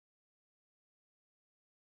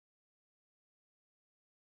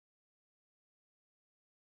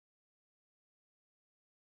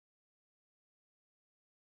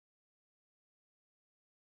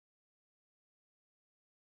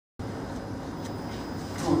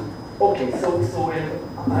Okay, so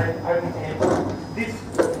this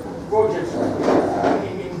project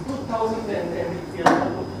in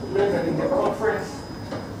 2011 in the conference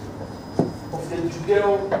of the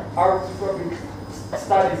Judeo-Arabic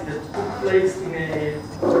studies that took place in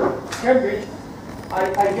Cambridge,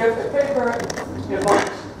 I gave a paper about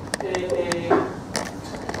a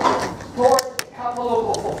Torah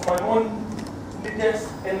catalog of Maimonidean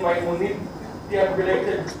and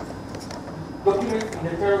Maimonidean-related documents in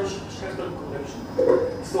the Torah collection.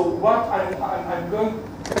 So what I'm going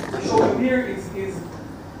to show you here is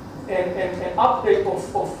an update of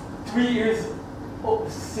 3 years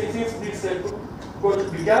since this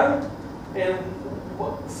project began, and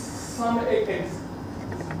some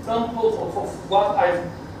examples of what I've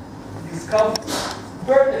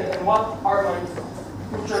discovered and what are my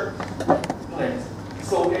future plans.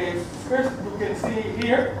 So first, you can see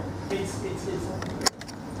here, it's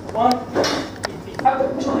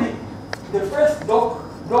actually the first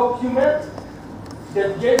document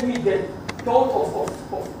that gave me the thought of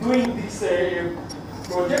doing this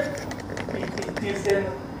project. It is an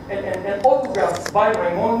autograph by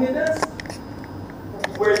Maimonides,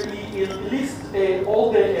 where he lists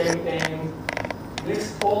all the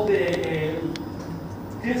lists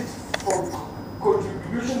for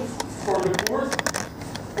contributions for the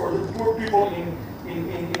poor people in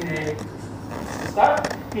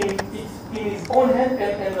FUSTAT in his own hand,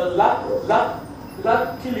 and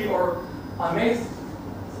luckily or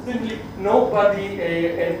amazingly nobody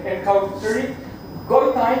encountered it.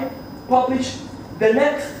 Goitein published the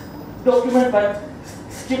next document, but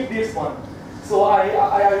skipped this one. So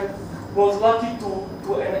I was lucky to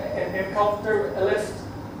encounter a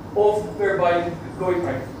leftover by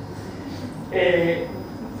Goitein.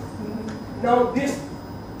 Now this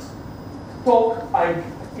talk,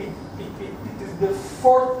 it is the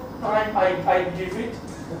 4th time I give it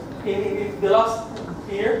in the last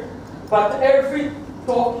year, but every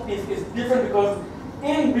talk is different because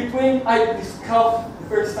in between I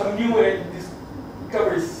discovered some new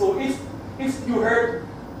discoveries. So if you heard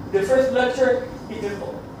the first lecture, it is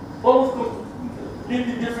almost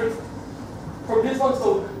completely different from this one,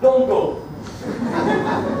 so don't go.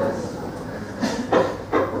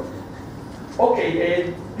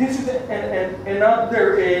 Okay, this is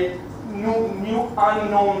another new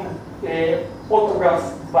unknown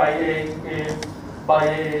autograph by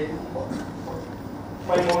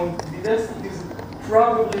Maimonides. It is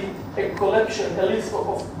probably a collection, a list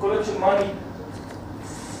of collection money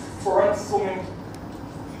for ransoming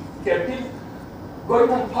captives.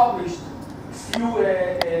 Goitein published few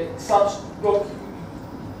such documents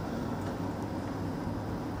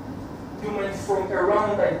from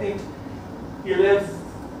around, I think,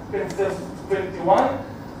 1121.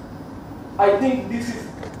 I think this is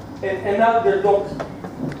another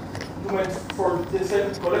document for the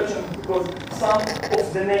same collection because some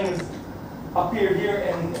of the names appear here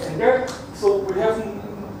and there. So we have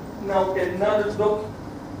now another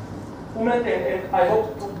document, and I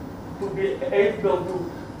hope to be able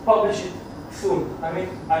to publish it soon. I mean,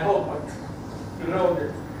 I hope, but you know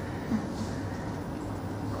that.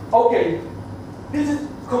 Okay, this is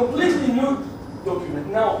completely new document.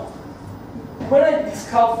 Now, when I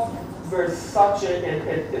discovered such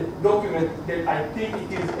a document that I think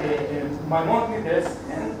it is a Maimonides,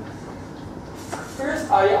 and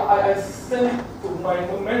first I sent it to my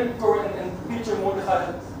mentor and teacher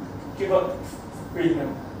Mordechai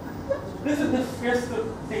Friedman. This is the first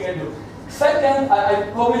thing I do. Second,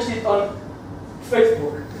 I publish it on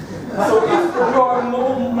Facebook. So if you are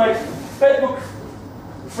my Facebook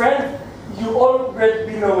friend, you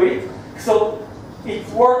already know it. So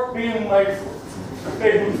it's worth being my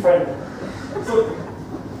Facebook friend. So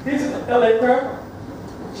this is a letter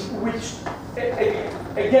which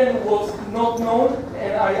again was not known,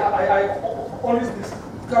 and I only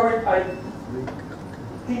discovered, I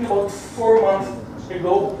think, about 4 months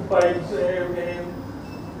ago by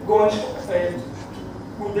going to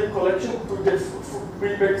the collection, to the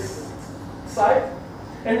Friedberg site,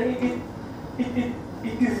 and it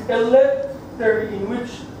is a letter in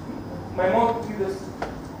which Maimonides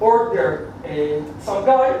ordered some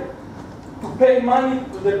guy to pay money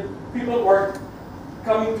to the people who are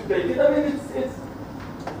coming to take it. I mean, it's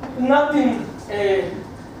nothing.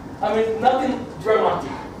 Nothing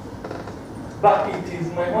dramatic, but it is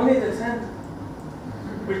Maimonides' hand,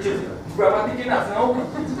 which is dramatic enough, no?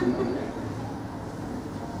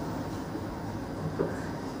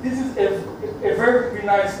 This is a very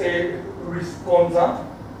nice response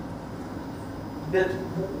that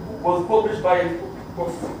was published by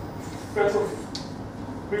Professor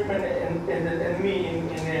Friedman and me in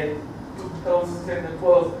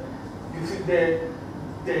 2012 You see the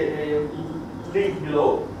link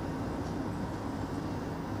below.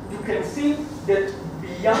 You can see that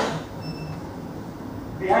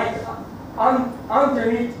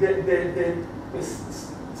underneath the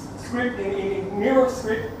script in mirror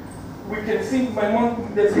script, we can see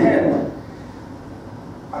Maimonides' hand.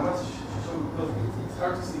 I must show you because it's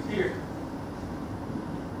hard to see here.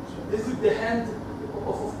 This is the hand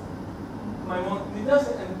of Maimonides,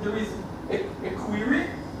 and there is a query,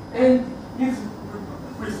 and his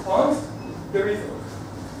response. There is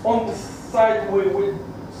on the side we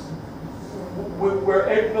were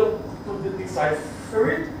able to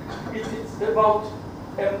decipher it. It's about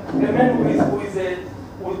a man who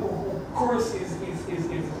of course is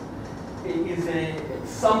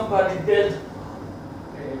somebody dead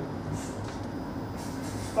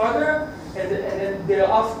father, and then they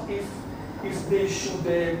ask if they should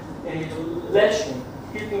lash him,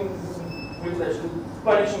 hit him with lash,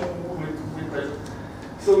 punish him with lash.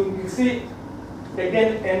 So you see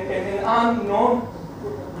again an unknown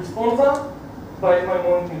responsa by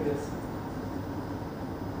Maimonides.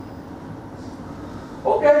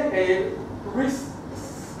 Okay,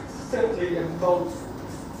 recently, about a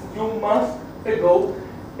few months ago,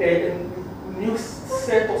 a new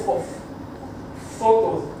set of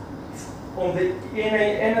photos on the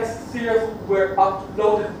ENA series were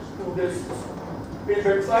uploaded to the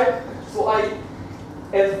website. So as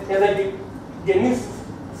a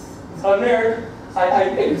Genizah nerd,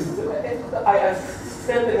 I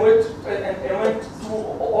sat and went through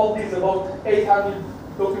all these about 800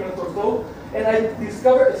 documents or so, and I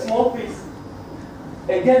discovered a small piece.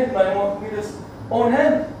 Again, Maimonides' own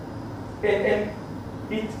hand, and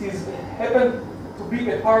it is happened to be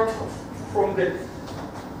a part from the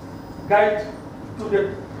guide to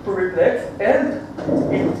the periplex, and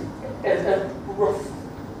it, as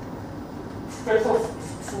Professor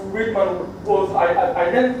Friedman was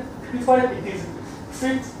identified, it is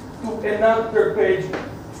fixed to another page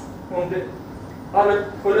on the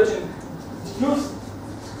other collection used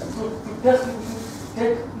to test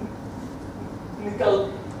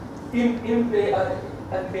technical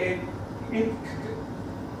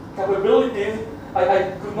capabilities.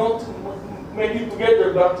 I could not make it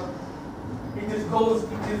together, but it is because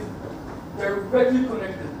it is directly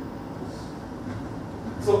connected.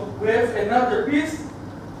 So we have another piece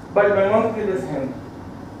by Maimonides' hand.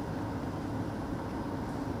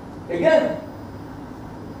 Again,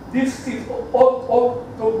 this is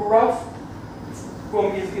autograph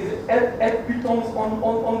from his epitomes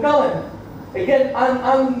on Galen. Again,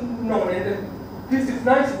 unknown, and this is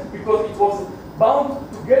nice because it was bound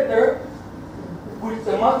together with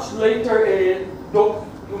a much later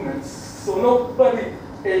document. So nobody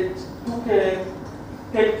took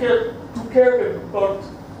care about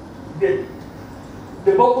the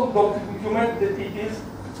bottom document that it is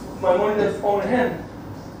Maimonides' own hand,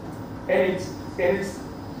 and it's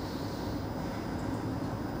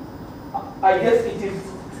I guess it is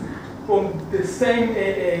from the same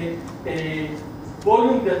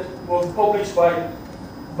volume that was published by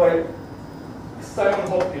Simon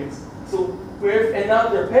Hopkins. So we have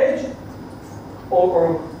another page,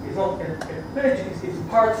 or it's not a page, it's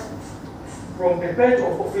parts from the page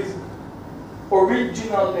of his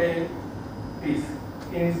original piece,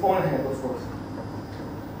 in his own hand, of course.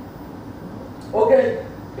 Okay,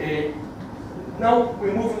 now we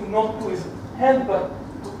move not to his hand, but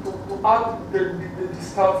to add the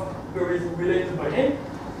stuff very related by him.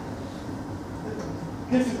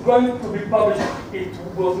 This is going to be published. It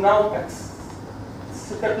was now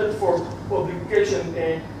accepted for publication,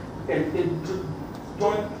 a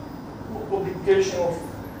joint publication of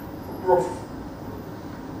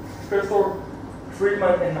Professor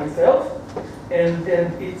Friedman and myself, and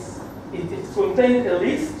it contains a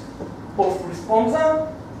list of responsa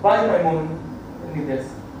by Maimonides.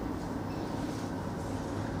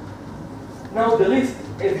 Now the list,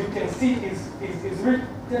 as you can see, is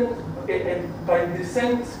written by the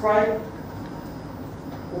same scribe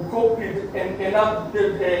who copied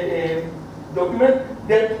another document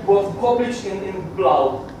that was published in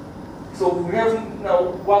Blau. So we have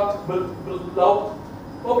now what Blau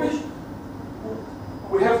published.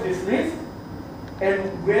 We have this list,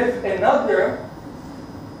 and we have another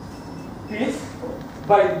piece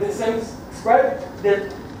by the same scribe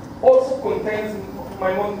that also contains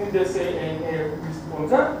Maimonides'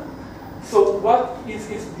 responsa. So what is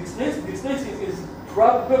this list? This list is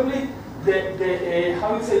probably the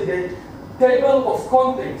how you say, the table of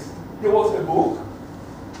contents. There was a book,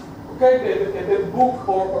 okay, a book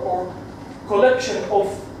or collection of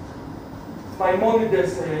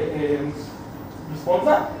Maimonides'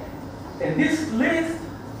 responsa, and this list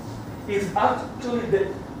is actually the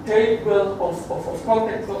table of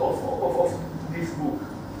context of this book.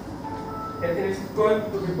 And it's going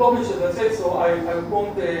to be published, as I said, so I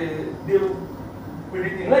won't deal with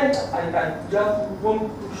it in length. I just want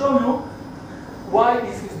to show you why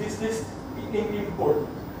is this list important.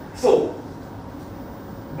 So,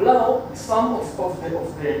 Blau, some of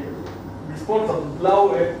the responses of Blau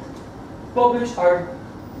are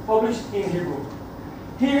published in Hebrew.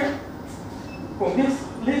 Here, from this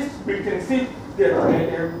list, we can see that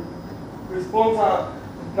response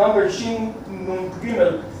number Shin Nun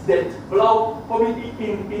Gimel that Blau published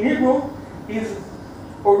in Hebrew is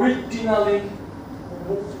originally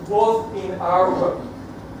was in Arabic.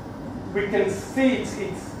 We can see it's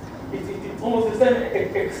almost the same,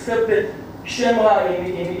 except that Shemra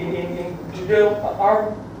in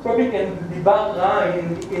Judeo-Arabic and Dibara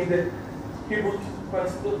in the Hebrew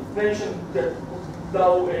translation that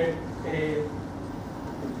Blau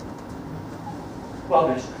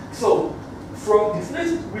published. So, from this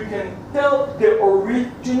list, we can tell the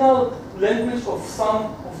original language of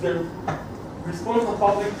some of the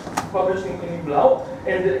responses published in Blau,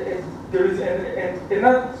 and there is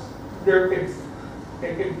another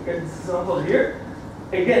example here.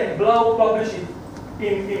 Again, Blau published it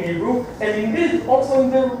in Hebrew, and indeed, also in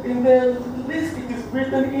the list, it is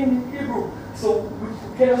written in Hebrew. So we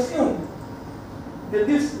can assume that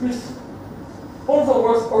this also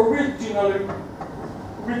was originally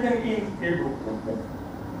written in Hebrew.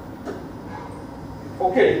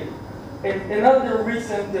 Okay, and another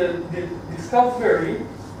recent discovery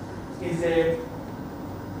is a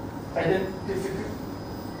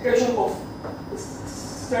identification of a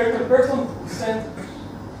certain person who sent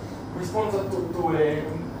responses to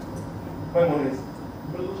Maimonides.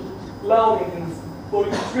 Blau in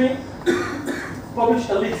volume 3 published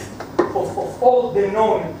a list of all the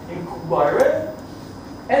known inquiries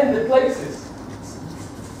and the places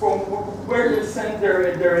from where they sent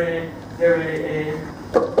their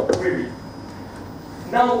query.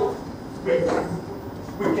 Now we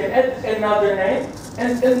can add another name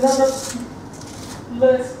and another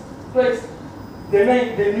place. The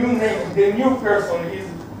new person is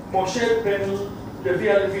Moshe ben Levi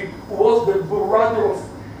HaLevi, who was the brother of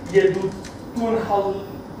Yedutun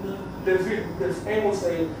HaLevi, the famous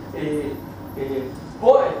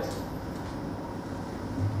poet.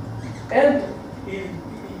 And he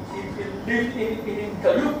lived in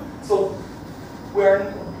Kalub, so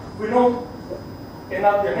we know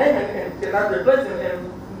another name and another place,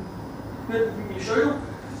 and let me show you.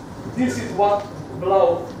 This is what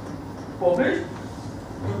Blau published.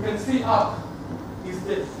 You can see up is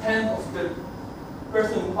the hand of the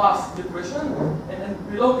person who asked the question, and then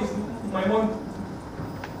below is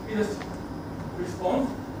Maimonide's response.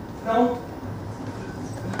 Now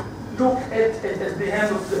look at the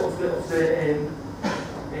hand of the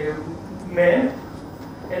man,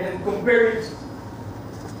 and then compare it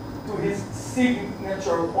to his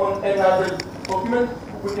signature on another document.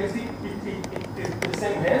 We can see it is the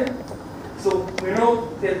same hand. So we know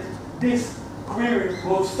that this query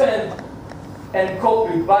was sent and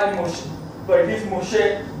copied by this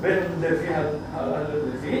Moshe ben Levi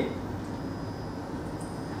HaLevi.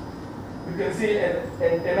 You can see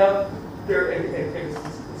another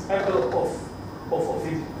example of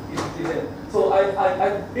it. So I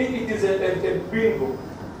think it is a bingo.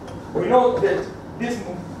 We know that this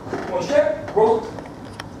Moshe wrote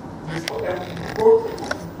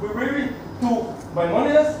query to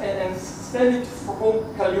Maimonides and sent it from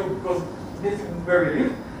Kalub, because this is where he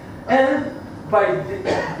lived. And by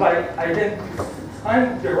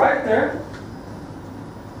identifying the writer,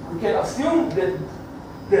 we can assume that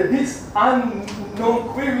this unknown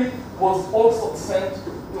query was also sent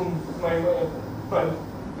to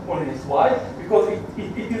Maimonides. Why? Because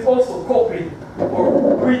it is also copied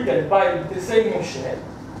or written by the same Moshe.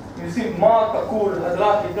 You see, Ma, Takul,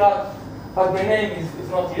 Hadrat, Hidrat, but the name is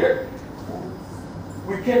not here.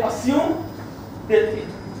 We can assume that it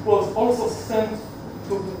was also sent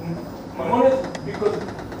to Maimonides, because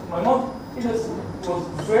Maimonides was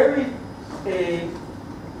very,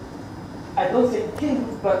 I don't say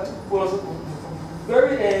king, but was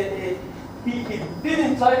very, he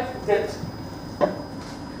didn't like that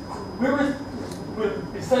queries will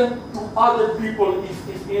be sent to other people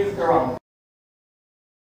if he is around.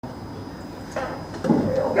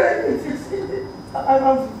 Okay,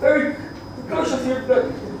 I'm very cautious here, but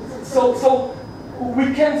so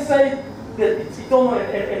we can say that it's an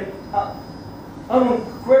unknown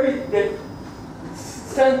query that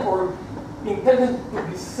sent or intended to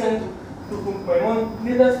be sent to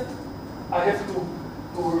Maimonides. I have to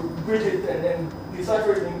read it and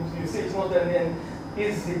decipher it, and you see it's not, and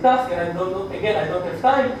is the task, and I don't know, again, I don't have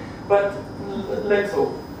time, but let's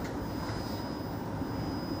hope.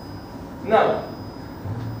 Now,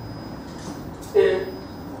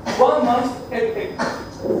 1 month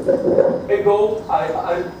ago,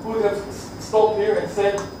 I would have stopped here and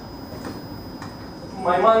said,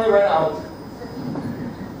 my money ran out,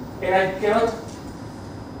 and I cannot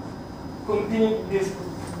continue this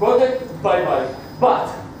project, bye-bye. But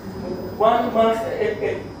 1 month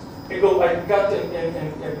ago, I got a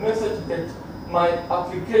message that my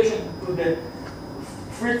application to the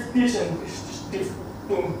free petition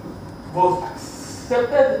was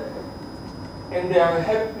accepted, and they are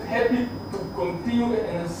happy to continue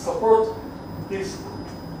and support this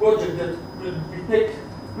project that will take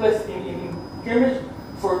place in Cambridge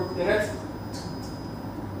for the next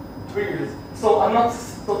 3 years. So I'm not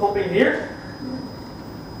stopping here.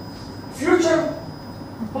 Future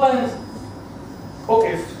plans.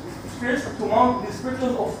 Okay, first to mount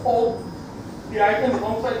descriptions of all the items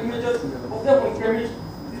alongside images of them on Cambridge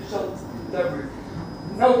Digital Library.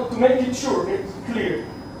 Now, to make it sure, it's clear,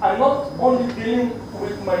 I'm not only dealing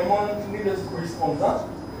with Maimonide's response,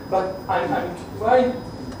 but I'm trying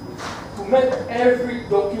to make every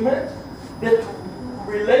document that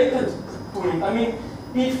related to him. I mean,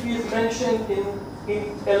 if he's mentioned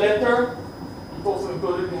in a letter, it's also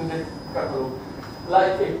included in the catalog,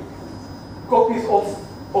 like copies of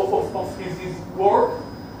his work,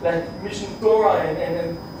 like Mission Torah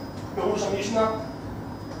and Perusha Mishnah,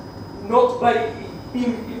 not by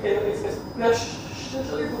him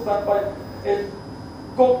especially, but by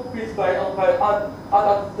copies by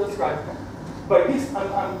other scribes. By this,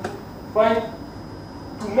 I'm trying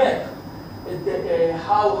to make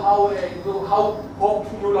how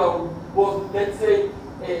popular was, let's say,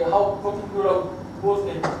 how popular was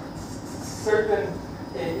a certain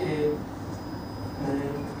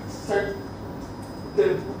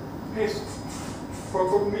piece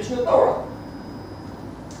from Mishnah Torah,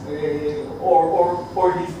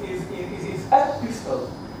 or his epistle.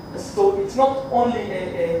 So it's not only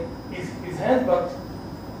his hand, but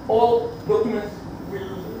all documents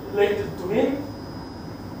related to him.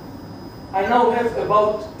 I now have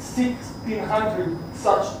about 1,600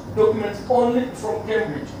 such documents only from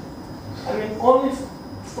Cambridge. I mean, only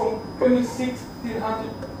from Cambridge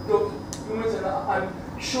 1,600 documents, and I'm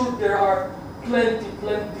sure there are plenty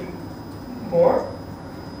more.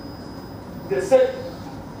 The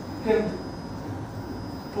second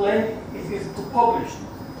plan is to publish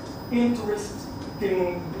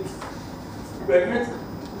interesting fragments.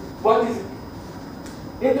 What is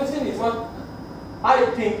interesting is what I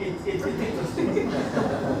think it's interesting.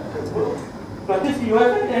 But if you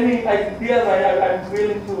have any ideas, I'm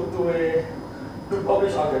willing to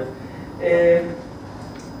publish others.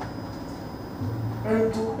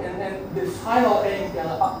 And the final aim,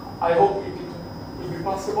 I hope it will be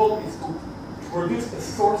possible, is to produce a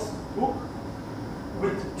source book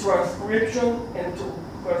with transcription and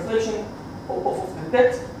translation of the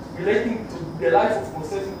text relating to the life of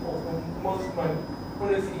Moses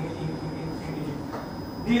in Egypt.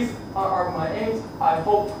 These are my aims. I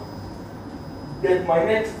hope that my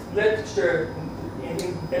next lecture in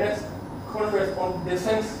the next conference on the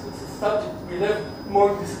same subject will have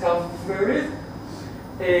more discoveries.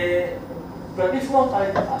 But if not,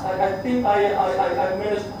 I think I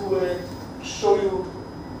managed to show you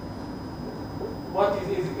what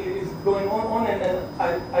is going on, and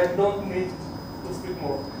I don't need to speak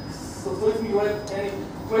more. So if you have any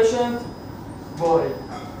questions, go ahead.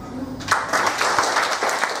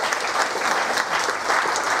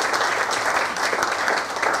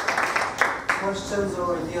 Questions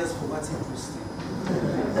or ideas for what's interesting?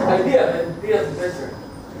 Ideas better.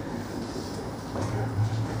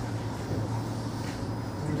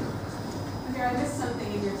 Amir, I missed something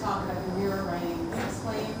in your talk about the mirror writing. Can you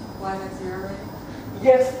explain why that's mirror writing?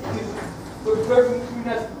 Yes, it is very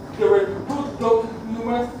that there were two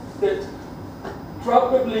documents that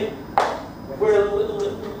probably were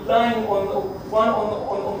lying on one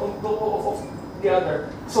on top of the other.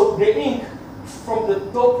 So the ink from the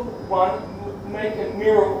top one make a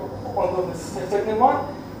mirror on the second one,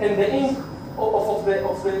 and the ink of the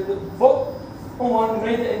bottom one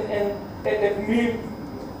made a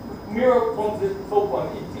mirror on the top one.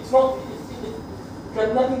 It's not. It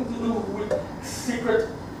got nothing to do with secret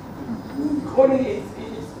coding.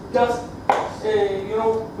 It's just you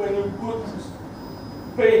know, when you put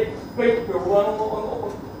paper one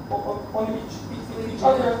on each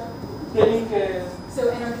other, the ink. So,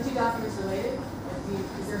 and are the two documents related?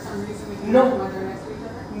 Is there some reason we can know why they're next to each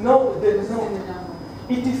other? No, there is no. In the download?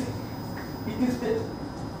 It is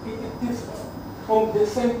from the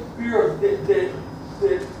same period. The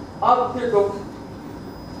other document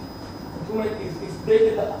is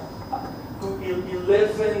dated to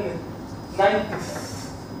 1190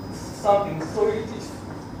 something. So it is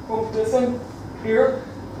from the same period.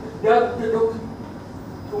 The other document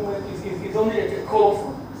is only a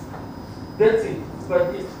colorful. That's it.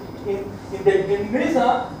 But in the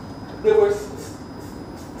Genizah, they were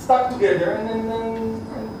stuck together, and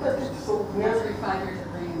that's it. So we have 35 years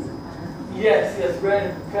of rains. yes,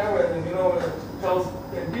 rain, Cameron, and tells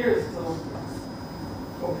 10 years. So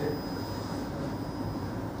okay.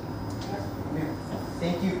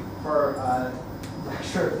 Thank you for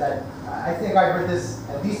lecture that I think I heard this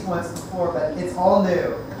at least once before, but it's all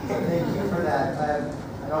new. Thank you for that,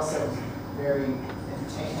 and also very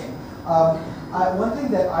entertaining. One thing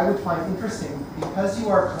that I would find interesting, because you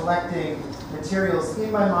are collecting materials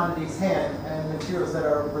in Maimonides' hand and materials that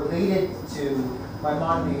are related to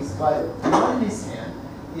Maimonides, but Maimonides' hand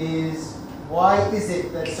is, why is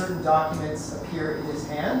it that certain documents appear in his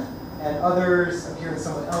hand and others appear in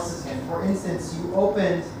someone else's hand? For instance, you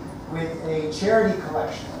opened with a charity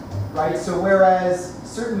collection, right? So whereas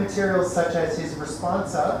certain materials such as his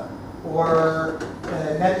responsa or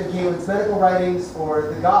Galen's medical writings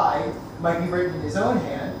or the guide might be written in his own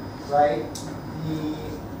hand, right? The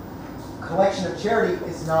collection of charity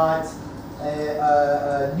is not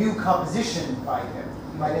a new composition by him,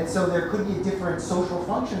 right? And so there could be a different social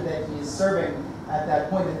function that he is serving at that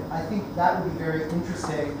point. And I think that would be very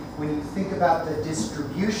interesting when you think about the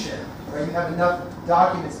distribution, right? You have enough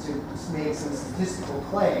documents to make some statistical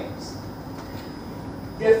claims.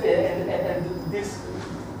 Yes, and this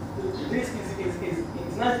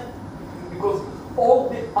is not because all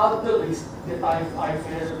the other lists that I've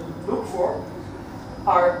looked for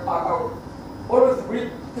are always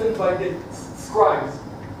written by the scribes,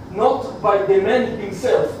 not by the man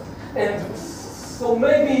himself. And so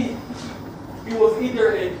maybe he was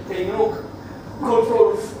either a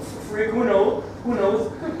control freak, who knows,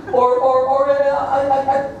 or I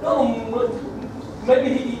don't know, maybe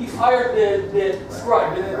he fired the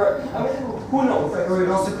scribe. I mean, who knows? Right, or it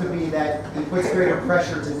also could be that he puts greater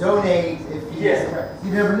pressure to donate if he's correct.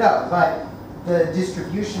 You never know, but the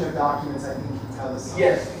distribution of documents, I think, can tell us something.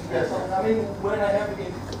 Yes. I mean, when I have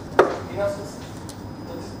enough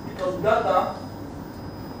statistical data,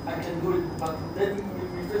 I can do it. But let me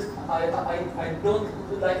first, I don't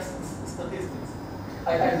like statistics.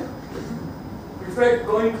 I prefer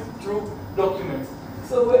going through documents.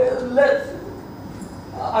 So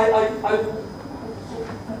I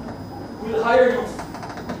will hire you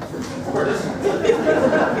for this.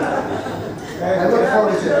 I look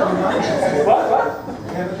forward to it. What?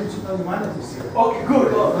 We have a digital humanities here. Okay, good.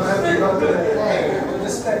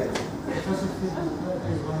 Just stay. First of all,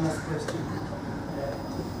 there's one last question.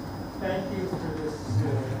 Thank you for this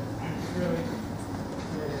really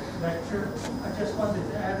lecture. I just wanted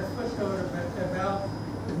to add a footnote about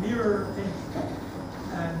the mirror ink.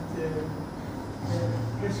 And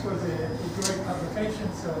this was a joint publication,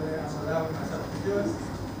 so I'm allowing myself to do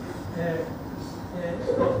it.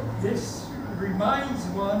 This reminds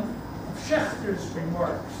one of Schechter's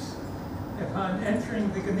remarks upon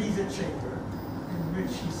entering the Genizah chamber, in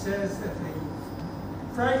which he says that the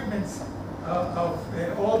fragments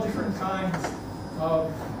of all different kinds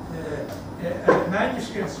of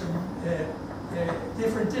manuscripts from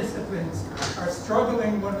different disciplines are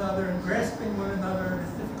struggling one another and grasping one another, and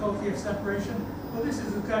the difficulty of separation. Well, this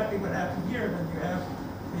is exactly what happened here when you have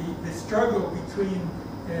the struggle between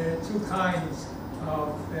two kinds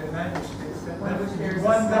of manuscripts.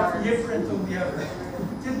 One left the imprint on the other.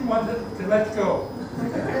 Didn't want to let go.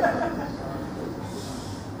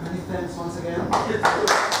 Many thanks once again.